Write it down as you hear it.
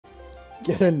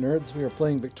Get in, nerds. We are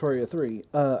playing Victoria 3.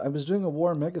 I was doing a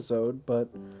war megazode, but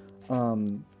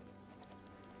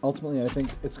ultimately I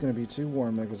think it's going to be 2 war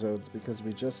megazodes because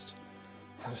we just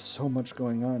have so much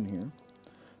going on here.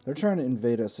 They're trying to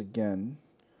invade us again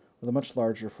with a much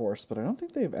larger force, but I don't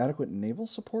think they have adequate naval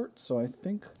support, so I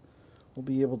think we'll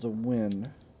be able to win.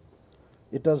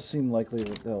 It does seem likely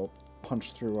that they'll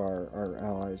punch through our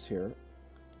allies here.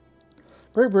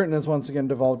 Great Britain has once again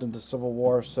devolved into civil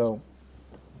war, so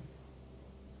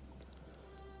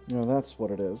you know, that's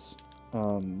what it is.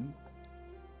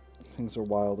 Things are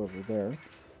wild over there.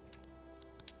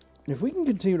 If we can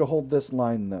continue to hold this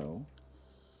line, though,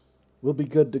 we'll be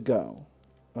good to go.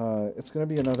 It's going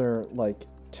to be another, like,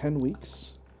 10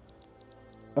 weeks.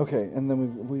 Okay, and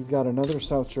then we've got another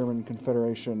South German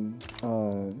Confederation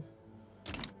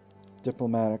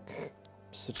diplomatic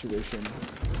situation.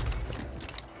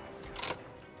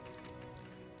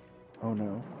 Oh,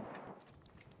 no.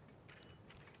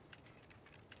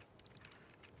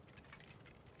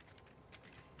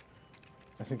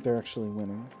 I think they're actually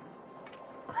winning.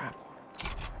 Crap.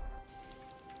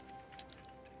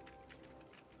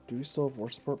 Do we still have war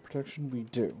support protection? We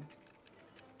do.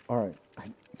 Alright.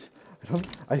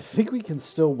 I think we can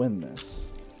still win this.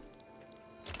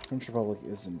 French Republic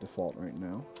is in default right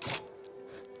now.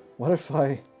 What if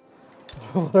I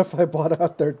bought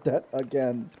out their debt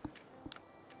again?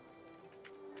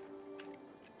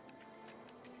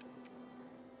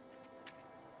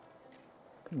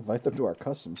 Invite them to our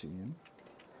customs union.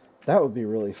 That would be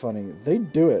really funny.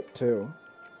 They'd do it, too.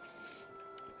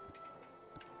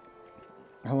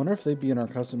 I wonder if they'd be in our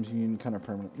customs union kind of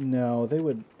permanent. No, they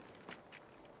would...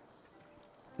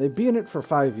 They'd be in it for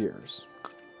 5 years.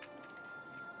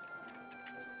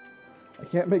 I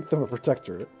can't make them a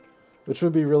protectorate, which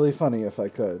would be really funny if I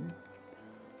could.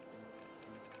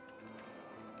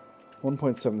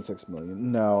 1.76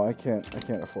 million. No, I can't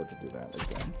afford to do that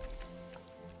again.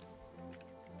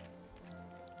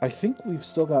 I think we've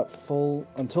still got full...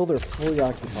 Until they're fully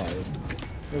occupied.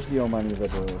 There's the Omani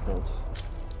Liberal Revolt.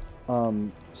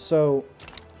 So...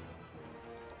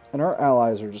 And our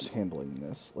allies are just handling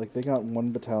this. Like, they got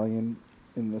 1 battalion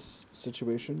in this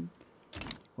situation.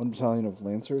 1 battalion of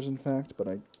Lancers, in fact. But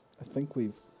I think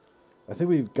we've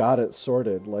got it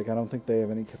sorted. Like, I don't think they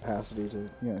have any capacity to...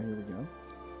 Yeah, here we go.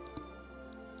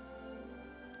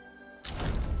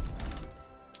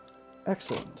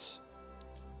 Excellent.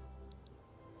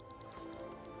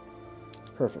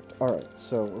 Perfect. Alright,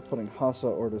 so we're putting Hassa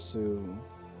Ordosu.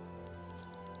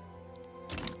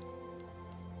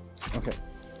 Okay.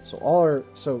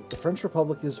 So the French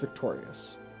Republic is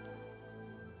victorious.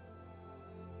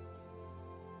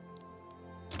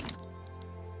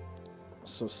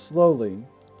 So slowly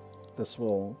this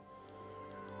will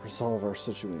resolve our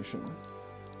situation.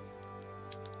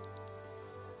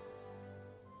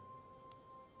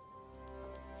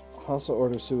 Hassa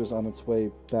Ordosu is on its way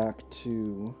back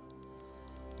to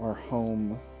our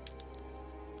home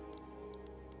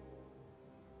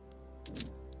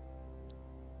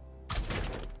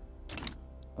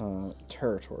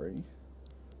territory.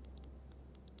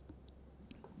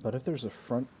 But if there's a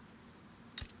front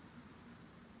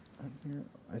here,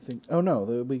 I think... Oh no,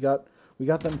 we got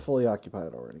them fully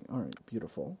occupied already. Alright,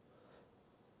 beautiful.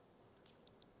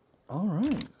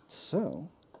 Alright, so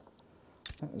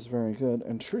that is very good.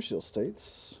 And Trucial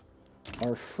states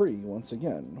are free once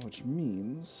again, which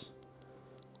means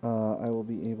I will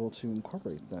be able to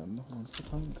incorporate them once the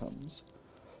time comes.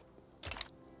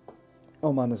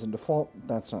 Oman is in default.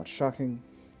 That's not shocking.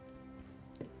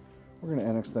 We're going to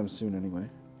annex them soon anyway.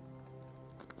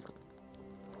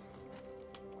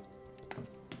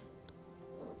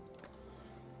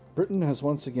 Britain has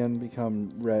once again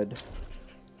become red.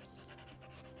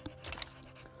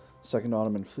 Second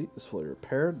Ottoman fleet is fully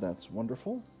repaired. That's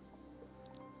wonderful.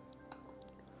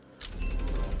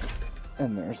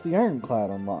 And there's the Ironclad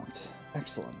unlocked.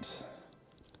 Excellent.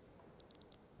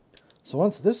 So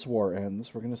once this war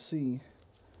ends, we're going to see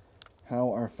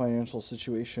how our financial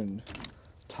situation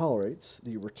tolerates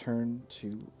the return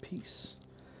to peace.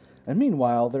 And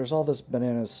meanwhile, there's all this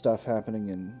bananas stuff happening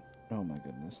in... Oh my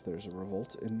goodness, there's a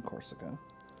revolt in Corsica.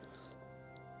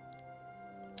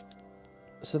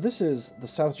 So this is the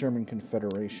South German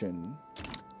Confederation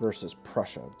versus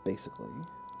Prussia, basically.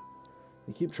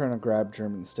 They keep trying to grab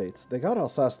German states. They got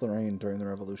Alsace-Lorraine during the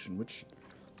Revolution, which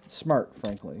is smart,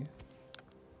 frankly.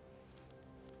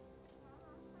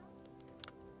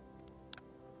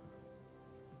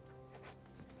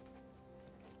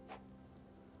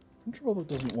 French Republic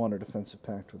doesn't want a defensive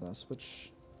pact with us,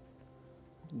 which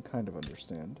I can kind of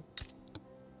understand.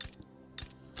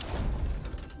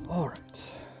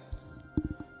 Alright.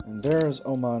 And And there's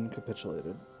Oman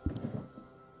capitulated.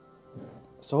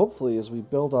 So hopefully, as we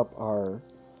build up our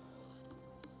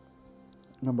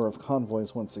number of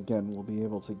convoys once again, we'll be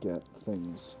able to get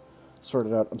things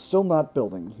sorted out. I'm still not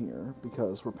building here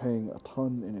because we're paying a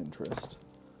ton in interest.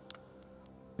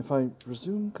 If I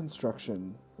resume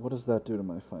construction, what does that do to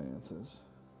my finances?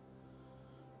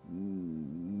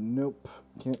 Nope,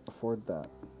 can't afford that.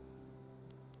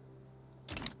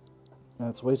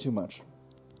 That's way too much.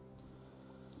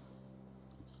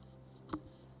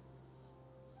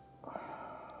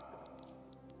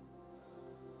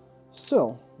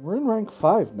 Still, we're in rank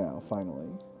 5 now, finally.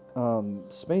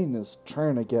 Spain is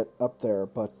trying to get up there,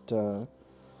 but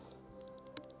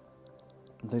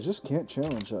they just can't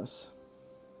challenge us.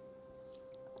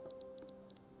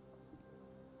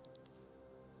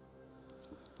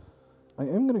 I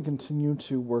am going to continue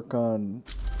to work on...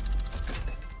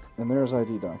 And there's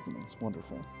ID documents.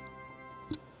 Wonderful.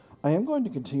 I am going to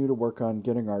continue to work on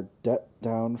getting our debt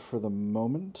down for the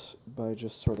moment by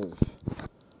just sort of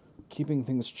keeping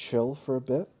things chill for a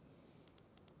bit.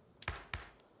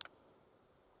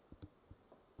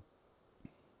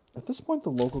 At this point, the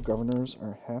local governors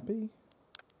are happy.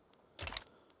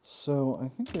 So I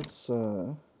think it's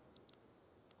time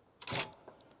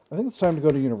to go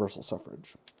to universal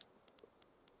suffrage.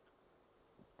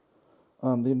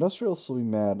 The industrialists will be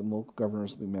mad and local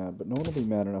governors will be mad, but no one will be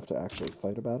mad enough to actually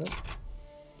fight about it.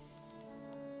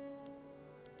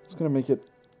 It's going to make it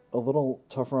a little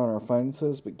tougher on our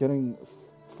finances, but getting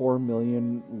 4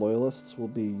 million loyalists will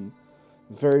be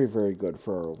very, very good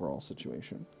for our overall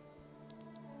situation.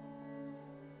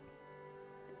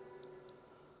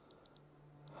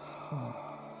 We're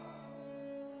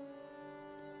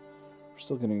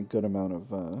still getting a good amount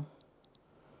of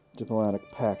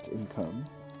diplomatic pact income.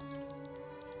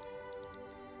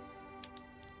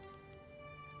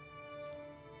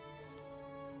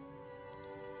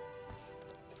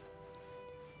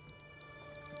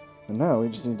 And now we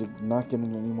just need to not get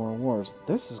into any more wars.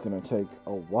 This is going to take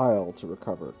a while to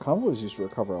recover. Convoys used to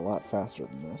recover a lot faster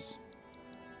than this.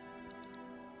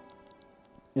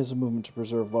 Is a movement to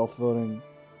preserve wealth voting.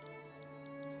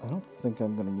 I don't think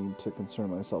I'm going to need to concern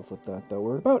myself with that, though.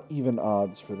 We're about even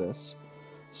odds for this,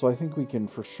 so I think we can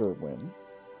for sure win.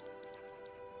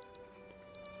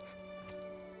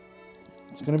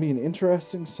 It's going to be an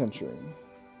interesting century.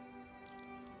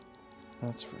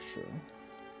 That's for sure.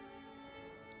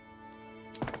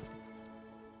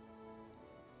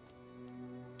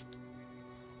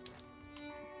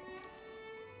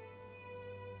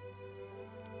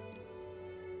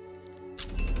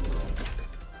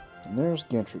 And there's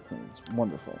gantry cranes.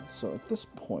 Wonderful. So at this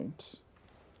point,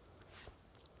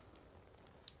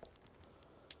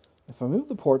 if I move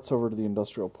the ports over to the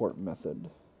industrial port method,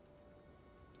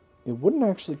 it wouldn't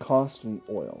actually cost any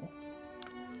oil.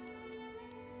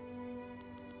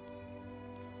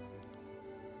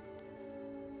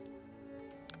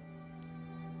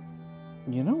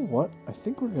 You know what? I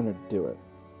think we're going to do it.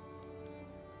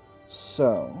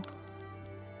 So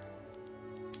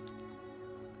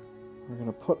we're going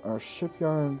to put our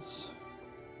shipyards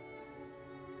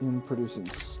in producing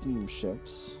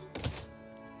steamships,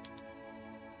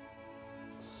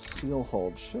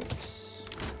 steel-hulled ships,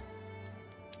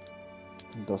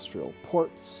 industrial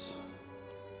ports,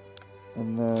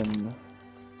 and then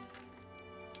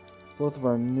both of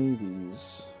our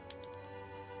navies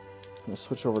are going to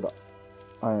switch over to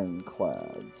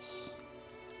ironclads.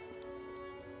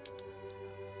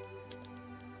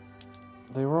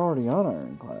 They were already on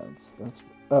ironclads. That's...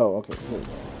 Oh, okay. Here we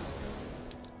go.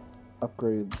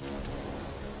 Upgrade.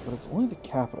 But it's only the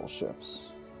capital ships.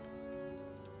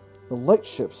 The light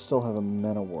ships still have a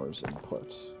man-o'-wars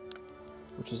input,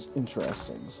 which is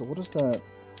interesting. So what is that?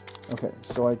 Okay,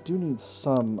 so I do need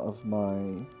some of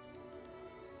my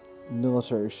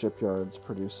military shipyards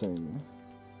producing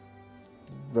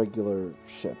regular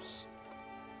ships.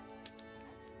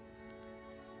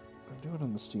 I do it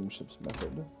on the steamships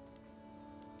method.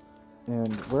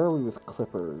 And where are we with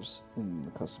clippers in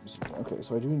the customs? Okay,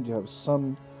 so I do need to have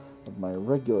some of my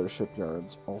regular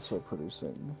shipyards also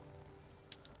producing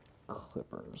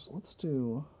clippers. Let's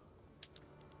do...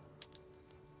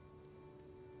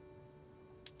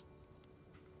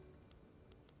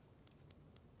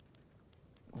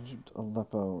 Egypt,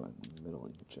 Aleppo, and Middle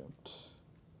Egypt.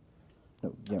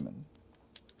 No, Yemen.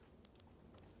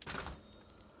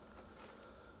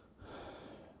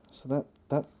 So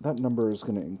that number is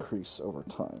going to increase over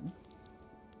time.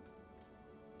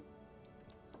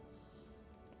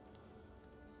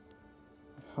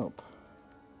 I hope.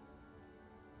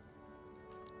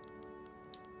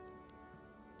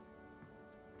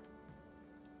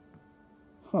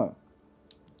 Huh.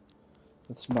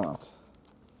 It's not.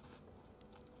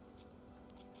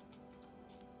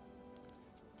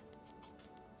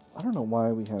 I don't know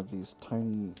why we have these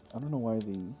tiny... I don't know why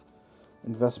the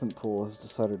investment pool has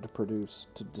decided to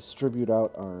distribute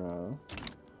out our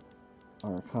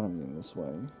economy in this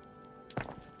way.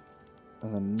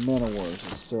 And then Man of Wars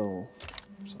is still...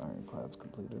 Ironclad's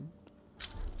completed.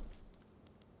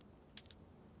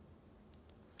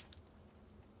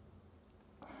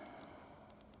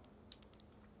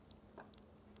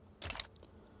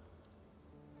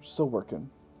 Still working.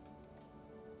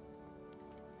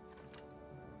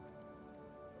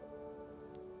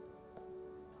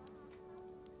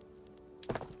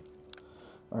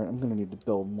 Alright, I'm going to need to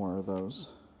build more of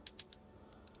those.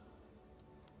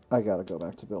 I gotta go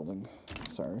back to building.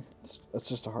 Sorry. It's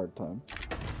just a hard time.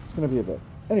 It's going to be a bit.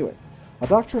 Anyway, a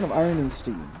doctrine of iron and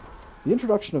steam. The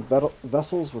introduction of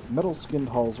vessels with metal-skinned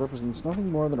hulls represents nothing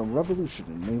more than a revolution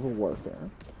in naval warfare.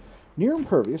 Near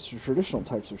impervious to traditional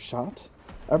types of shot,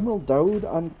 Admiral Daoud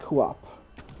An-Kuap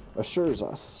assures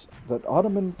us that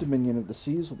Ottoman dominion of the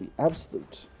seas will be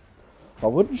absolute.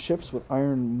 While wooden ships with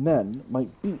iron men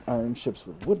might beat iron ships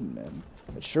with wooden men,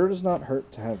 it sure does not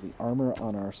hurt to have the armor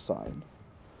on our side.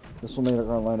 This will make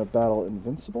our line of battle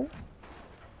invincible.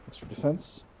 Extra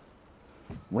defense.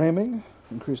 Ramming.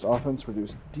 Increased offense,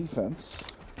 reduced defense.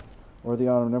 Or the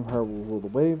Ottoman Empire will rule the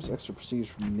waves. Extra prestige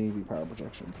from Navy power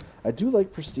projection. I do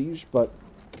like prestige, but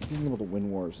being able to win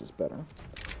wars is better.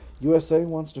 USA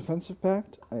wants defensive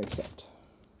pact. I accept.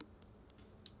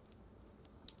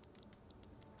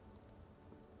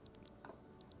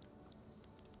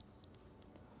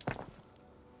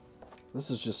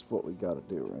 This is just what we gotta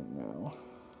do right now.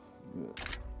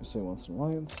 USA wants an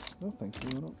alliance. No, thank you.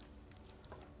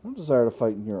 I don't desire to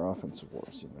fight in your offensive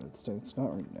wars, United States.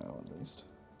 Not right now, at least.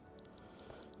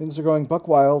 Things are going buck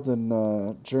wild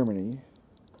in Germany.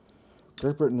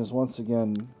 Great Britain is once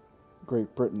again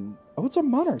Great Britain. Oh, it's a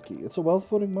monarchy. It's a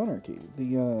wealth-voting monarchy.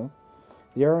 The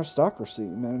aristocracy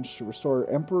managed to restore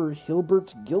Emperor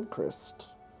Hilbert Gilchrist.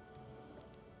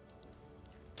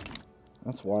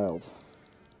 That's wild.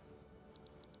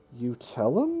 You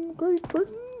tell him, Great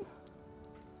Britain?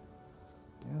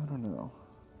 Yeah, I don't know.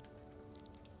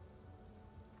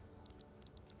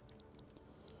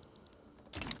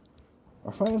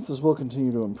 Our finances will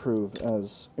continue to improve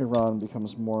as Iran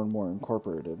becomes more and more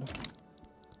incorporated.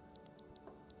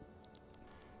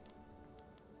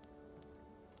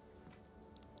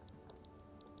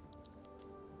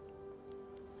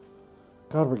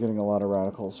 God, we're getting a lot of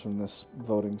radicals from this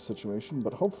voting situation,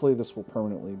 but hopefully this will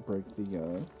permanently break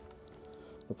the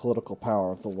political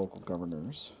power of the local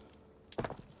governors.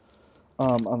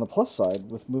 On the plus side,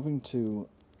 with moving to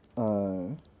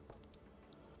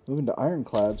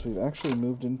ironclads, we've actually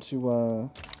moved into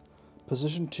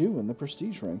position 2 in the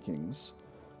prestige rankings,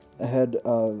 ahead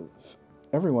of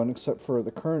everyone except for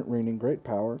the current reigning great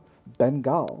power,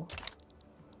 Bengal.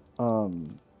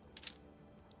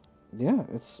 Yeah,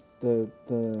 it's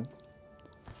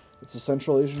it's a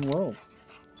Central Asian world,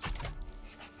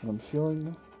 and I'm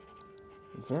feeling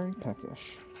very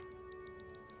peckish.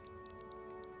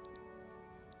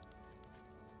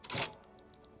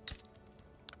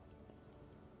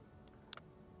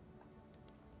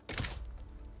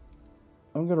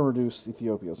 I'm going to reduce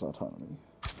Ethiopia's autonomy.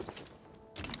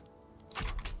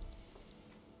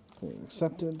 Okay,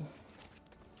 accepted.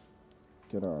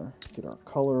 Get our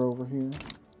color over here.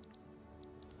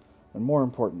 And more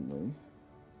importantly,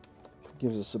 it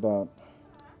gives us about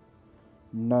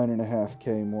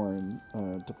 9.5K more in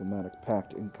diplomatic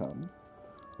pact income,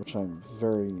 which I'm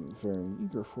very, very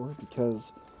eager for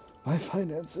because my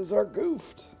finances are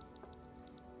goofed.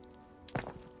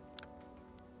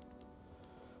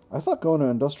 I thought going to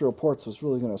industrial ports was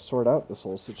really going to sort out this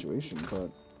whole situation, but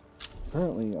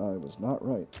apparently I was not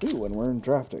right. Ooh, and we're in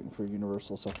drafting for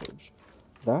universal suffrage.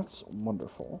 That's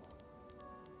wonderful.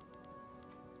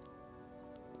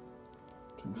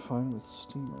 Doing fine with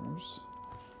steamers.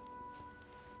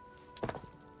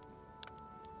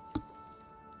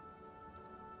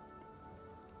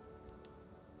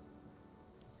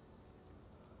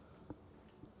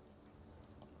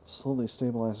 Slowly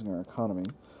stabilizing our economy.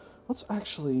 Let's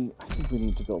actually, I think we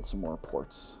need to build some more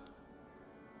ports.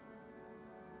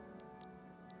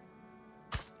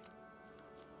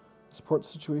 This port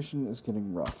situation is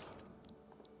getting rough.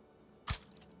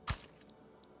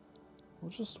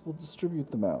 We'll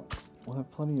distribute them out. We'll have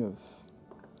plenty of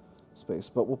space,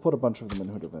 but we'll put a bunch of them in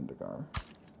Hood of Endigar.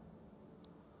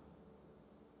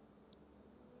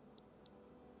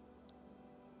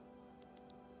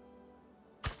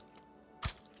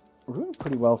 We're doing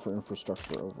pretty well for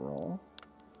infrastructure overall.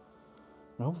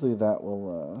 And hopefully that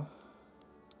will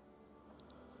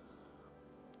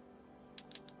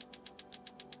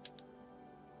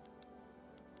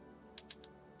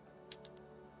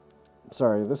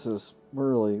Sorry,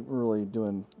 we're really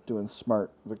doing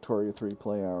smart Victoria 3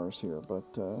 play hours here, but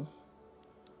all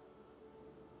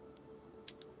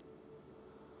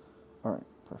right,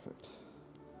 perfect.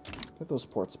 Get those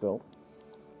ports built.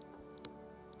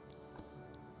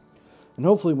 And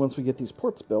hopefully once we get these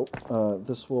ports built,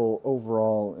 this will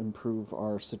overall improve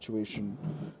our situation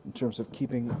in terms of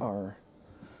keeping our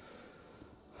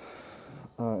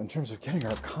in terms of getting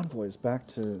our convoys back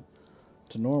to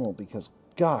normal, because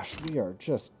gosh, we are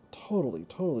just totally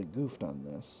goofed on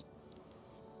this.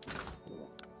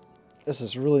 This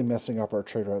is really messing up our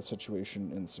trade route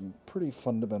situation in some pretty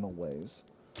fundamental ways.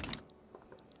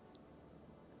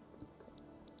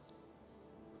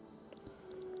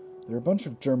 There are a bunch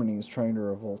of Germanys trying to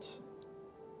revolt.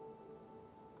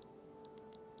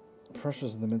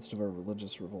 Prussia's in the midst of a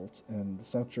religious revolt, and the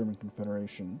South German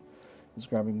Confederation is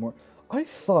grabbing more. I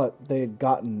thought they had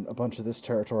gotten a bunch of this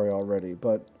territory already,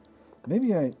 but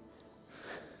maybe I...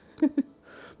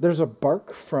 There's a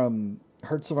bark from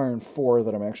Hearts of Iron 4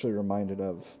 that I'm actually reminded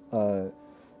of.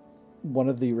 One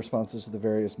of the responses to the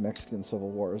various Mexican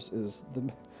civil wars is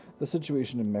the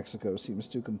situation in Mexico seems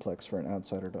too complex for an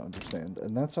outsider to understand,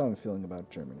 and that's how I'm feeling about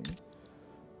Germany.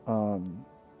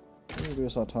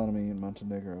 Reduce autonomy in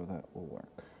Montenegro, that will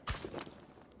work.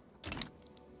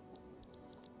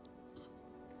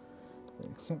 They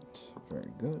accept.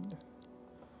 Very good.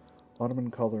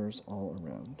 Ottoman colors all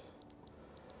around.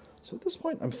 So at this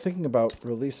point, I'm thinking about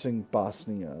releasing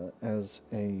Bosnia as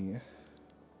a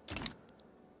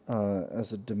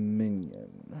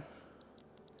dominion.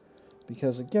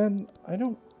 Because again, I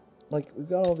don't like, we've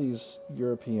got all these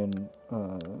European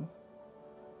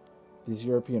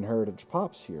heritage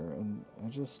pops here, and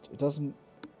it doesn't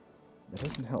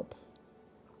help.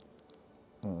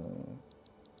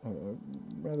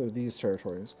 Rather these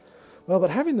territories. Well,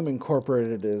 but having them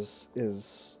incorporated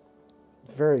is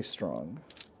very strong.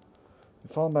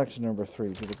 We've fallen back to number 3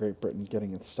 due to Great Britain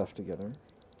getting its stuff together,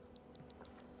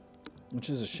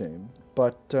 which is a shame.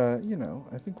 But you know,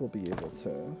 I think we'll be able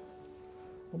to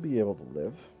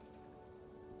live.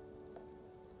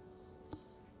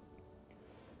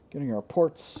 Getting our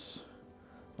ports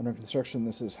under construction.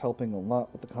 This is helping a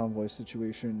lot with the convoy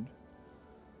situation.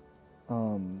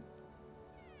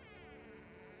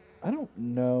 I don't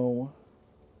know.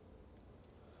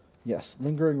 Yes,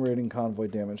 lingering raiding convoy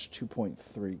damage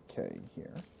 2.3k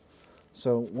here.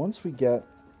 So once we get,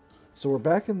 so we're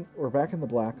back in the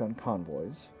black on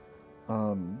convoys,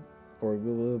 or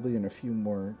we will be in a few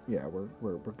more. Yeah,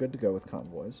 we're good to go with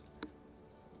convoys.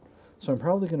 So I'm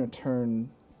probably going to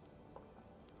turn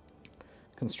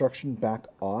construction back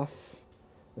off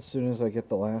as soon as I get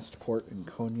the last port in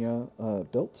Konya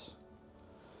built.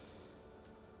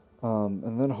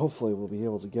 And then hopefully we'll be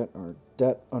able to get our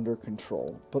debt under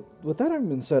control. But with that having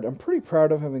been said, I'm pretty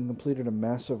proud of having completed a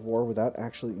massive war without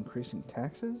actually increasing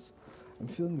taxes. I'm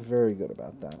feeling very good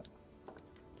about that.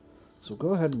 So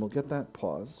go ahead and we'll get that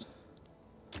paused.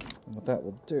 And what that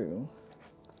will do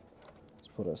is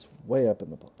put us way up in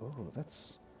the black. Oh, that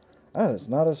is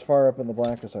not as far up in the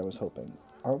black as I was hoping.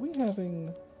 Are we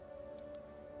having...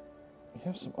 We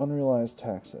have some unrealized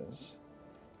taxes.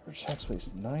 Average tax base,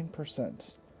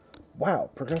 9%. Wow,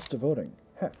 progressive voting.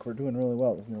 Heck, we're doing really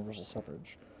well with universal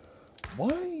suffrage.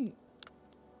 Why?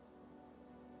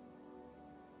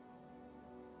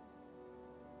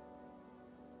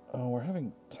 Oh, we're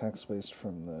having tax waste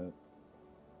from the...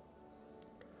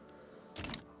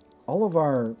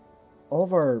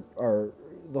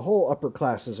 the whole upper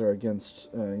classes are against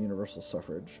universal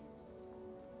suffrage.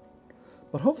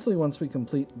 But hopefully once we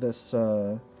complete this,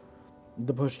 the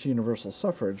push to universal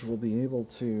suffrage, we'll be able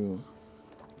to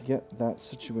get that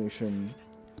situation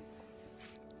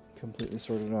completely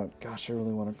sorted out. Gosh, I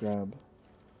really want to grab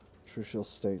Trucial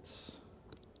States.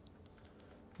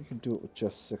 We can do it with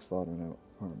just 6th Ottoman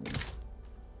army.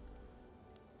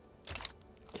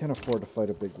 Can't afford to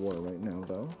fight a big war right now,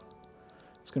 though.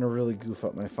 It's going to really goof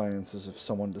up my finances if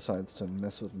someone decides to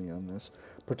mess with me on this,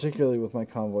 particularly with my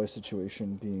convoy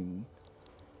situation being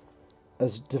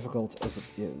as difficult as it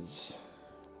is.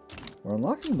 We're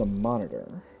unlocking the monitor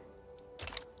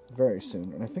very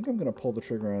soon, and I think I'm going to pull the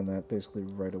trigger on that basically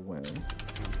right away.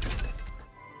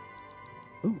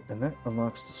 Ooh, and that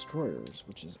unlocks destroyers,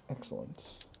 which is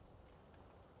excellent.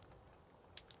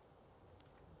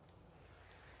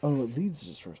 Oh, it leads to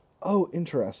destroyers. Oh,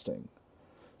 interesting.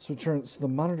 So the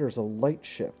monitor is a light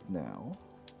ship now.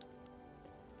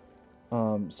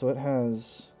 So it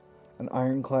has an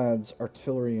ironclad's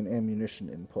artillery and ammunition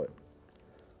input.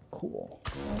 Cool.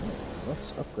 All right,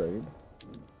 let's upgrade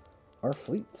our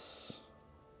fleets.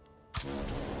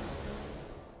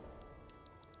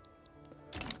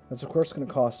 That's, of course, going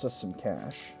to cost us some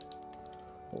cash.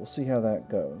 But we'll see how that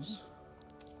goes.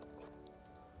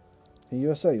 Hey,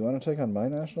 USA, you want to take on my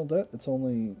national debt? It's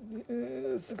only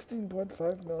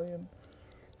 16.5 million.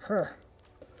 Huh.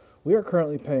 We are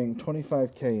currently paying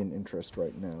 25k in interest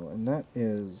right now, and that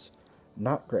is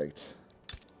not great.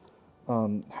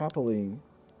 Happily,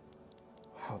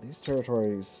 wow, these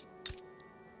territories,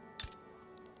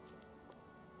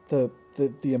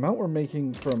 the amount we're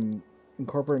making from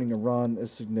incorporating Iran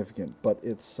is significant, but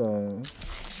it's going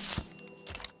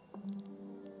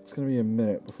to be a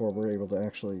minute before we're able to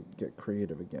actually get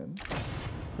creative again.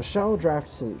 A shallow draft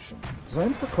solution.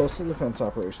 Designed for coastal defense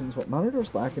operations, what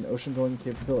monitors lack in ocean-going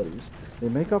capabilities, they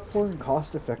make up for in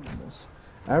cost-effectiveness.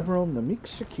 Admiral Namik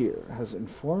Shakir has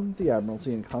informed the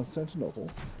Admiralty in Constantinople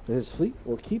that his fleet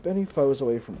will keep any foes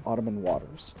away from Ottoman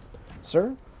waters.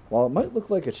 Sir, while it might look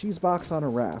like a cheese box on a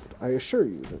raft, I assure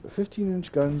you that the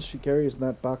 15-inch guns she carries in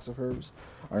that box of hers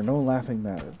are no laughing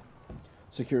matter.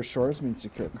 Secure shores means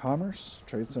secure commerce,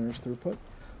 trade centers throughput.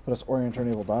 Let us orient our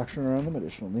naval doctrine around them,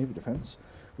 additional Navy defense.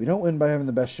 We don't win by having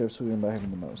the best ships, we win by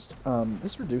having the most.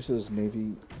 This reduces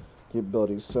Navy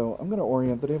capabilities, so I'm going to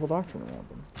orient the naval doctrine around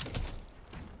them.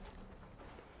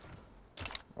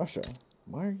 Russia,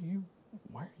 why are you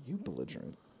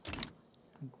belligerent?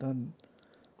 I've done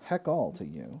heck all to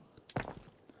you.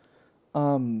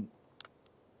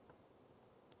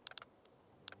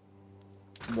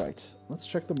 Right, let's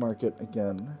check the market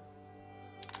again.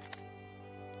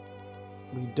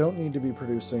 We don't need to be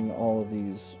producing all of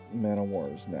these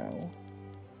man-o-wars now.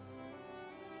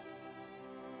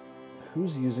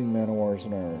 Who's using man-o-wars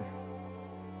in our...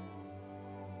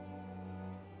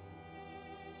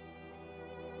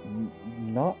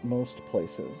 Not most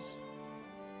places.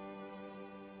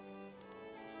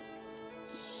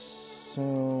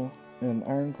 So... And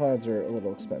ironclads are a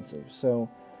little expensive. So,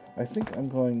 I think I'm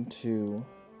going to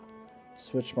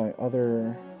switch my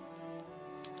other...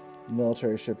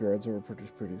 military shipyards over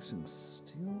producing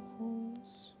steel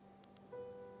hulls.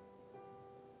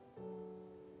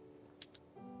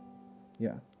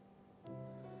 Yeah.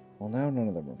 Well, now none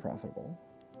of them are profitable.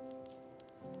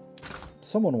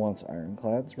 Someone wants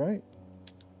ironclads, right?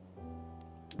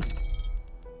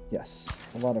 Yes.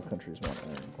 A lot of countries want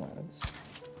ironclads.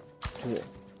 Cool.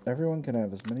 Everyone can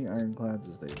have as many ironclads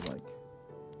as they like.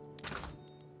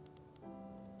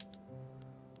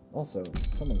 Also,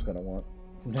 someone's gonna want...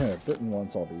 Yeah, Britain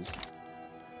wants all these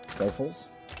rifles.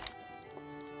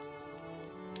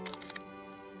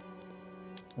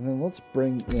 And then let's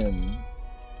bring in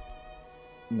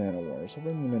man-o-wars. We'll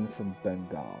bring them in from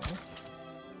Bengal.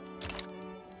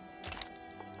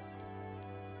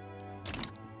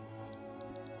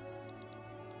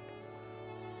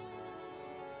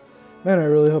 Man, I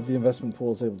really hope the investment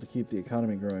pool is able to keep the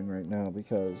economy growing right now,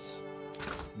 because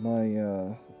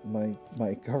my my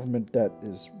government debt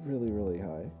is really, really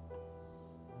high.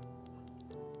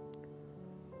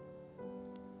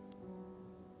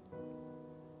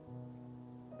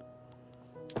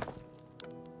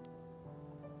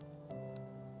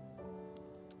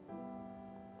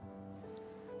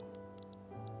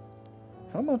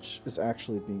 How much is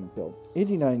actually being built?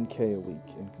 89k a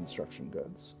week in construction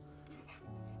goods.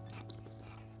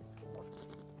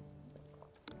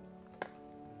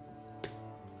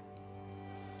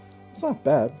 It's not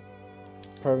bad.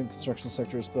 Private construction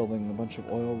sector is building a bunch of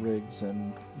oil rigs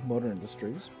and motor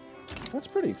industries. That's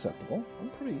pretty acceptable.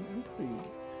 It's pretty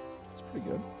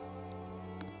good.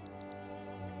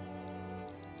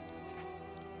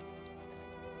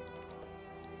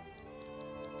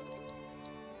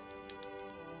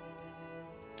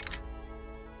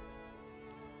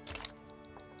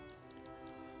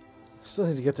 Still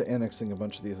need to get to annexing a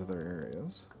bunch of these other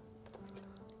areas.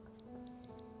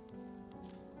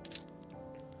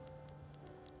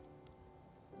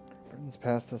 Britain's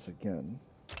passed us again.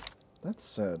 That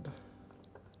said,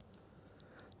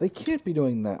 they can't be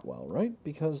doing that well, right?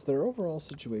 Because their overall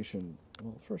situation...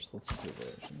 Well, first let's improve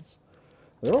relations.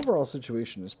 Their overall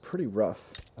situation is pretty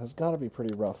rough. Has got to be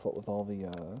pretty rough, what with all the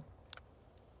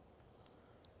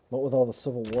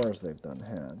civil wars they've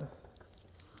had.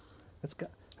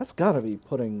 That's got to be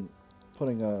putting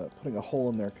a hole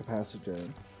in their capacity to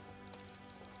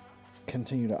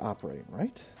continue to operate,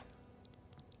 right?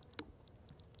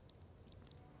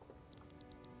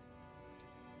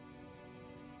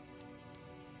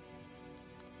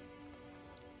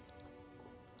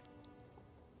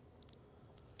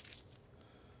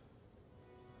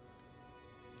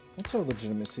 What's our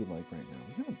legitimacy like right now?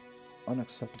 We have an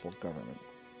unacceptable government.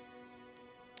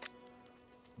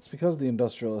 It's because the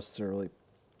industrialists are really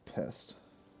pissed.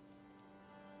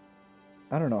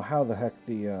 I don't know how the heck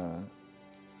the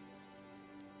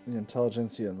the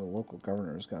intelligentsia and the local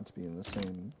governors got to be in the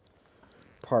same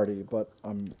party, but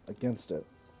I'm against it.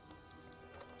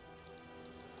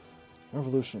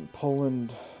 Revolution,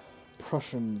 Poland,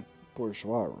 Prussian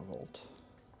bourgeois revolt.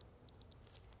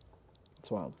 It's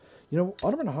wild. You know,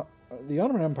 the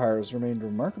Ottoman Empire has remained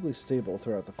remarkably stable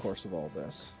throughout the course of all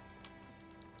this.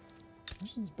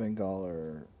 This is Bengal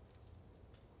or...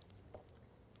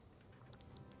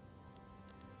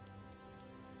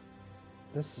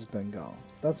 This is Bengal.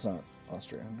 That's not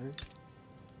Austria-Hungary.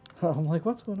 I'm like,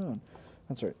 what's going on?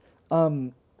 That's right.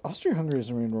 Austria-Hungary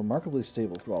has remained remarkably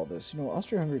stable through all this. You know,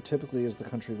 Austria-Hungary typically is the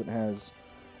country that has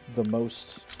the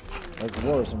most, like,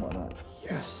 wars and whatnot.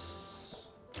 Yes!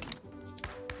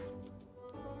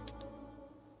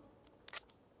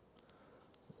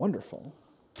 Wonderful.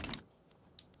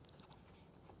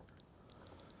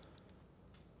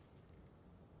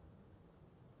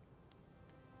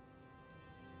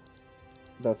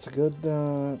 That's a good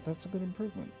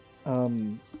improvement.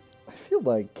 I feel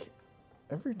like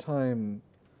every time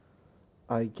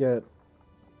I get...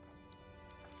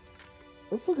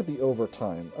 Let's look at the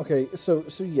overtime. Okay, so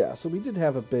yeah, so we did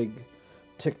have a big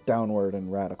tick downward in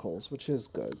radicals, which is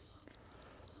good.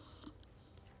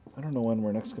 I don't know when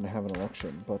we're next going to have an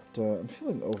election, but I'm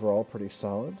feeling overall pretty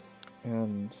solid.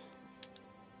 And,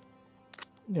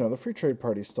 you know, the Free Trade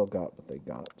Party still got what they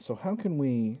got. So how can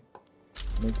we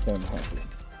make them happy?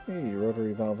 Hey,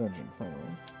 rotary valve engine, finally.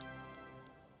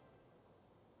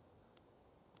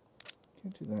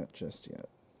 Can't do that just yet.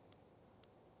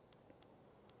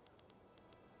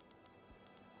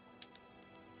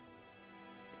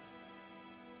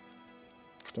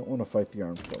 Don't want to fight the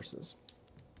armed forces.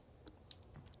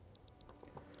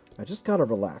 I just gotta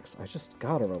relax. I just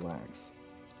gotta relax.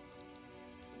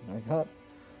 I got...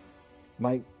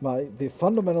 The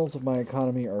fundamentals of my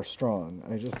economy are strong.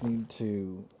 I just need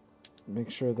to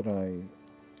make sure that I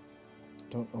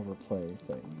don't overplay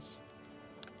things.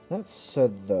 That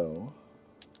said, though...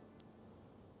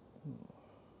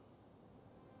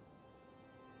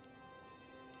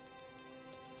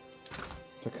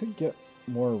 If I could get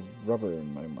more rubber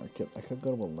in my market, I could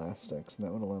go to elastics, and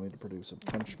that would allow me to produce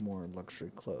a bunch more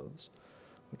luxury clothes,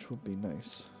 which would be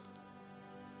nice.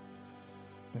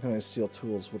 Mechanized steel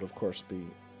tools would, of course, be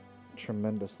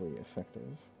tremendously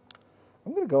effective.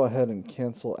 I'm going to go ahead and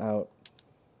cancel out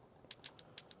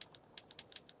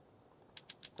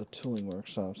the tooling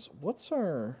workshops. What's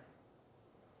our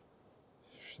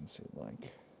efficiency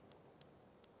like?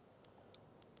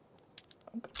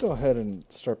 I'm going to go ahead and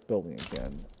start building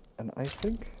again. And I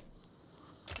think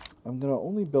I'm going to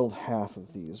only build half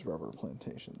of these rubber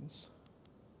plantations.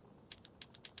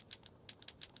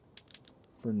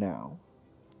 For now.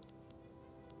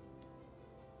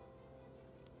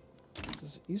 This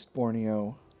is East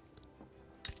Borneo.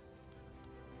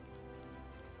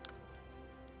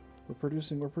 We're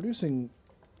producing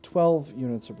 12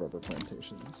 units of rubber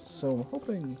plantations. So I'm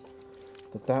hoping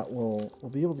that we'll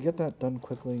be able to get that done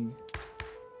quickly.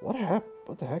 What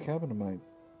the heck happened to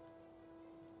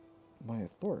my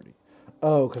authority?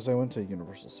 Oh, because I went to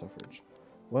universal suffrage.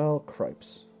 Well,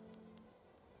 cripes.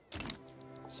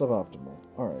 Suboptimal.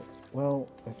 Alright. Well,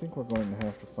 I think we're going to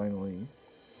have to finally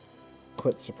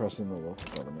quit suppressing the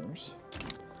local governors.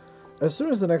 As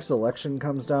soon as the next election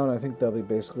comes down, I think they'll be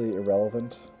basically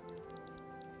irrelevant.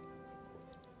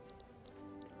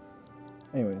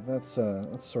 Anyway, that's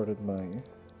sorted my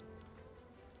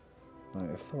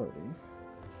authority.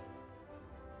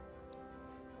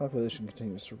 Population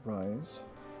continues to rise.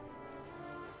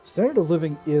 Standard of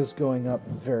living is going up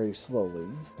very slowly.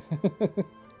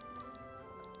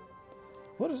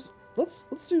 Let's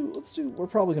do we're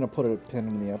probably going to put a pin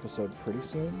in the episode pretty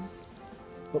soon.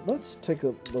 But let's take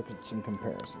a look at some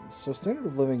comparisons. So standard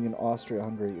of living in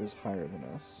Austria-Hungary is higher than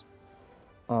us.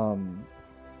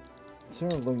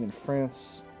 Standard of living in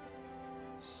France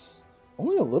is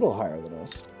only a little higher than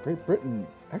us. Great Britain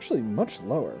actually much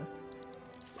lower.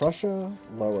 Prussia,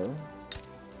 lower.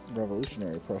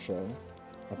 Revolutionary Prussia,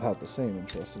 about the same,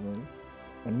 interestingly.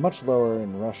 And much lower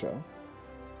in Russia.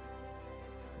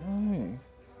 Oh, hey.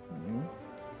 You.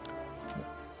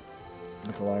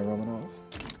 Nikolai Romanov.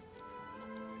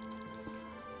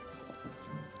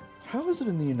 How is it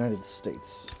in the United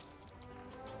States?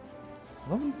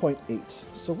 11.8.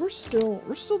 So we're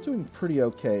still doing pretty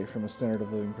okay from a standard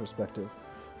of living perspective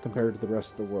compared to the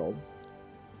rest of the world.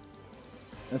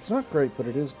 It's not great, but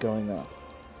it is going up.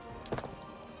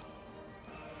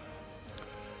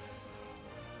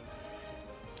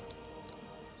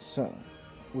 So,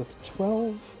 with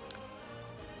 12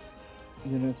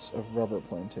 units of rubber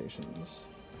plantations,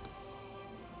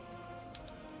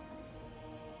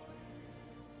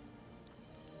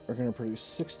 are going to produce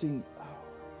 60... Oh,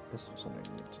 this was what I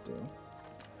needed to do.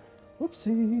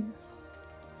 Whoopsie!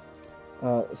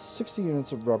 60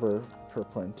 units of rubber per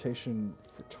plantation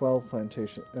for 12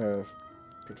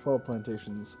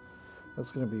 plantations.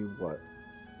 That's going to be what?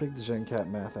 Big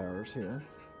GenCat math hours here.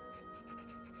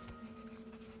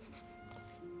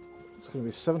 It's going to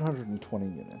be 720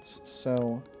 units.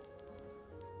 So,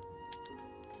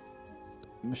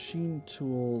 machine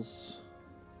tools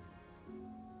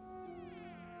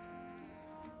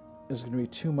is going to be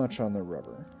too much on the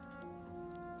rubber.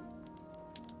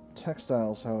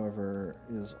 Textiles, however,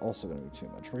 is also going to be too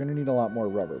much. We're going to need a lot more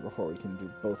rubber before we can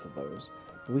do both of those.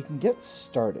 But we can get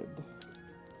started.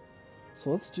 So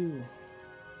let's do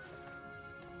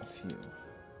a few.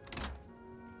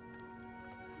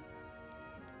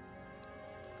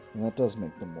 And that does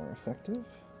make them more effective.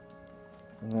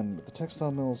 And then with the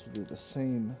textile mills, we'll do the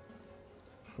same.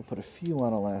 We'll put a few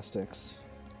on elastics.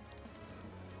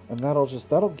 And that'll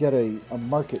get a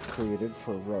market created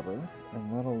for rubber.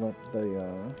 And that'll let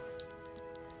the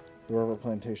rubber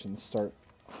plantations start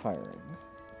hiring.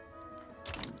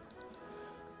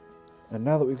 And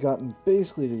now that we've gotten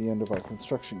basically to the end of our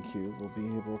construction queue, we'll be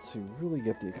able to really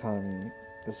get the economy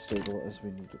as stable as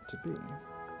we need it to be.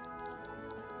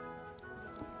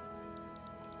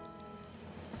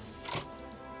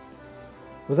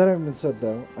 With that having been said,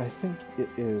 though, I think it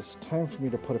is time for me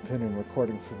to put a pin in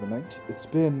recording for the night. It's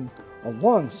been a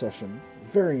long session,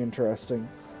 very interesting.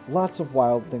 Lots of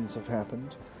wild things have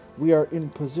happened. We are in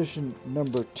position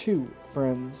number 2,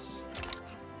 friends.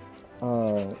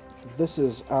 This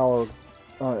is our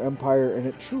empire, and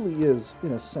it truly is,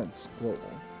 in a sense, global.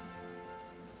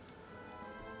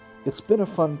 It's been a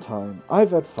fun time.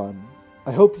 I've had fun.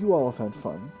 I hope you all have had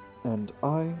fun. And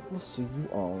I will see you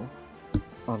all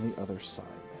on the other side.